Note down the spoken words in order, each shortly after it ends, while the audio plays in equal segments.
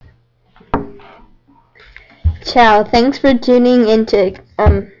Ciao. Thanks for tuning into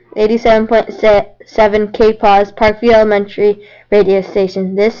 87.7 KPAWZ Parkview Elementary radio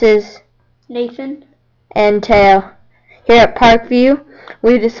station. This is Nathan and Teo. Here at Parkview,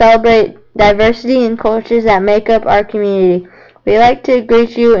 we celebrate diversity and cultures that make up our community. We like to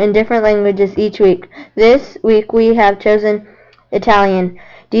greet you in different languages each week. This week we have chosen Italian.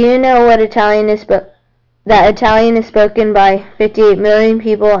 Do you know what Italian is? That Italian is spoken by 58 million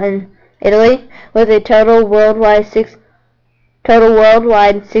people in Italy, with a total worldwide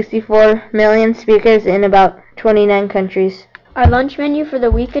 64 million speakers in about 29 countries. Our lunch menu for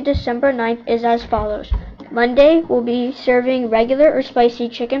the week of December 9th is as follows. Monday, we'll be serving regular or spicy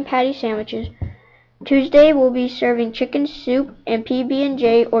chicken patty sandwiches. Tuesday, we'll be serving chicken soup and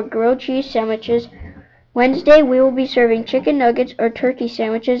PB&J or grilled cheese sandwiches. Wednesday, we will be serving chicken nuggets or turkey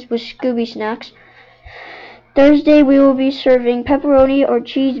sandwiches with Scooby snacks. Thursday, we will be serving pepperoni or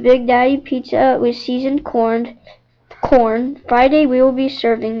cheese Big Daddy pizza with seasoned corn. Friday, we will be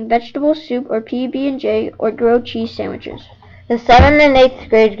serving vegetable soup or PB&J or grilled cheese sandwiches. The 7th and 8th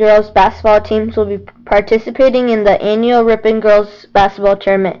grade girls basketball teams will be participating in the annual Ripon Girls Basketball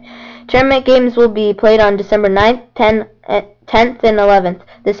Tournament. Tournament games will be played on December 9th, 10th, and 11th.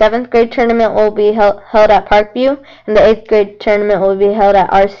 The 7th grade tournament will be held at Parkview, and the 8th grade tournament will be held at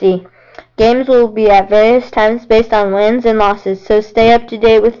RC. Games will be at various times based on wins and losses, so stay up to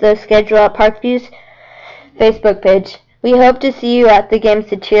date with the schedule at Parkview's Facebook page. We hope to see you at the games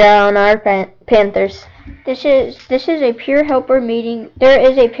to cheer on our Panthers. This is a peer helper meeting. There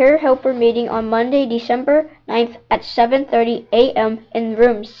is a peer helper meeting on Monday, December 9th at 7:30 a.m. in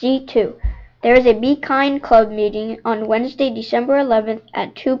room C2. There is a Be Kind Club meeting on Wednesday, December 11th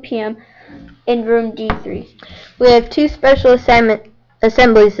at 2 p.m. in room D3. We have two special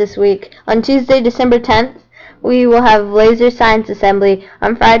assemblies this week. On Tuesday, December 10th, we will have laser science assembly.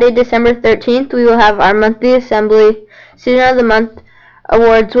 On Friday, December 13th, we will have our monthly assembly. Student of the Month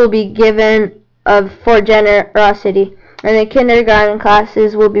awards will be given for generosity, and the kindergarten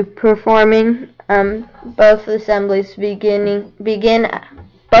classes will be performing. Both assemblies begin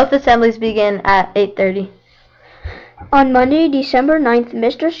at 8:30. On Monday, December 9th,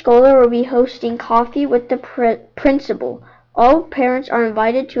 Mr. Scholar will be hosting coffee with the principal. All parents are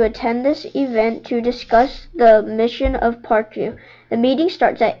invited to attend this event to discuss the mission of Parkview. The meeting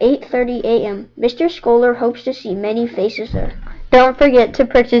starts at 8:30 a.m. Mr. Scholar hopes to see many faces there. Don't forget to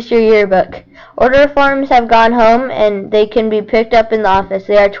purchase your yearbook. Order forms have gone home and they can be picked up in the office.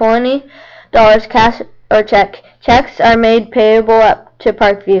 They are $20 cash or check. Checks are made payable up to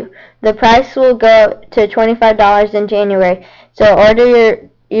Parkview. The price will go to $25 in January, so order your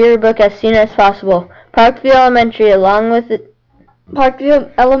yearbook as soon as possible. Parkview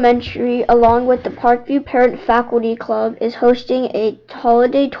Elementary, along with the Parkview Parent Faculty Club, is hosting a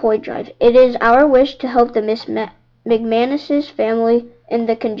holiday toy drive. It is our wish to help the Miss McManus's family in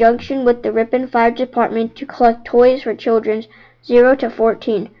the conjunction with the Ripon Fire Department to collect toys for children 0 to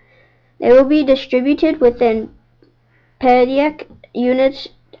 14. They will be distributed within pediatric units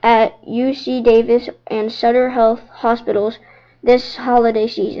at UC Davis and Sutter Health hospitals this holiday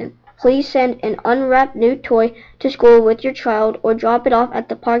season. Please send an unwrapped new toy to school with your child or drop it off at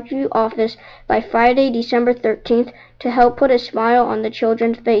the Parkview office by Friday, December 13th to help put a smile on the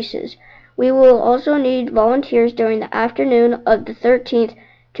children's faces. We will also need volunteers during the afternoon of the 13th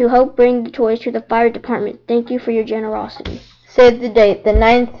to help bring the toys to the fire department. Thank you for your generosity. Save the date. The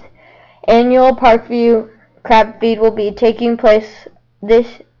 9th annual Parkview Crab Feed will be taking place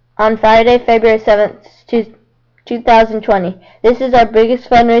on Friday, February 7th, 2020. This is our biggest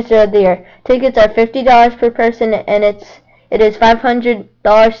fundraiser of the year. Tickets are $50 per person, and it is $500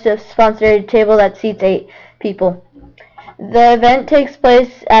 to sponsor a table that seats 8 people. The event takes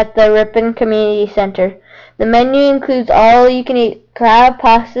place at the Ripon Community Center. The menu includes all-you-can-eat crab,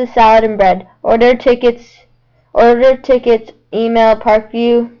 pasta, salad, and bread. Order tickets. Email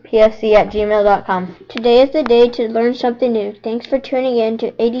parkviewpsc@gmail.com. Today is the day to learn something new. Thanks for tuning in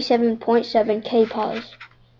to 87.7 KPAWZ.